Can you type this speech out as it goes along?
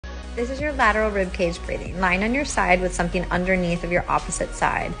This is your lateral rib cage breathing. Lying on your side with something underneath of your opposite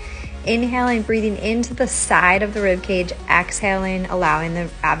side. Inhaling, breathing into the side of the rib cage, exhaling, allowing the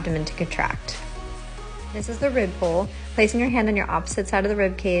abdomen to contract. This is the rib pull. Placing your hand on your opposite side of the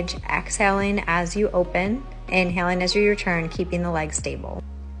rib cage, exhaling as you open, inhaling as you return, keeping the legs stable.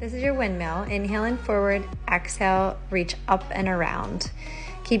 This is your windmill. Inhaling forward, exhale, reach up and around.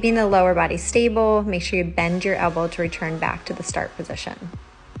 Keeping the lower body stable, make sure you bend your elbow to return back to the start position.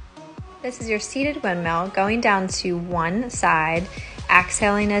 This is your seated windmill, going down to one side,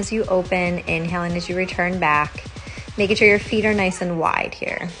 exhaling as you open, inhaling as you return back, making sure your feet are nice and wide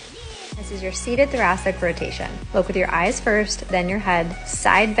here. This is your seated thoracic rotation. Look with your eyes first, then your head,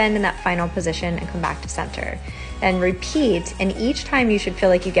 side bend in that final position and come back to center. Then repeat, and each time you should feel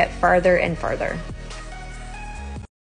like you get farther and farther.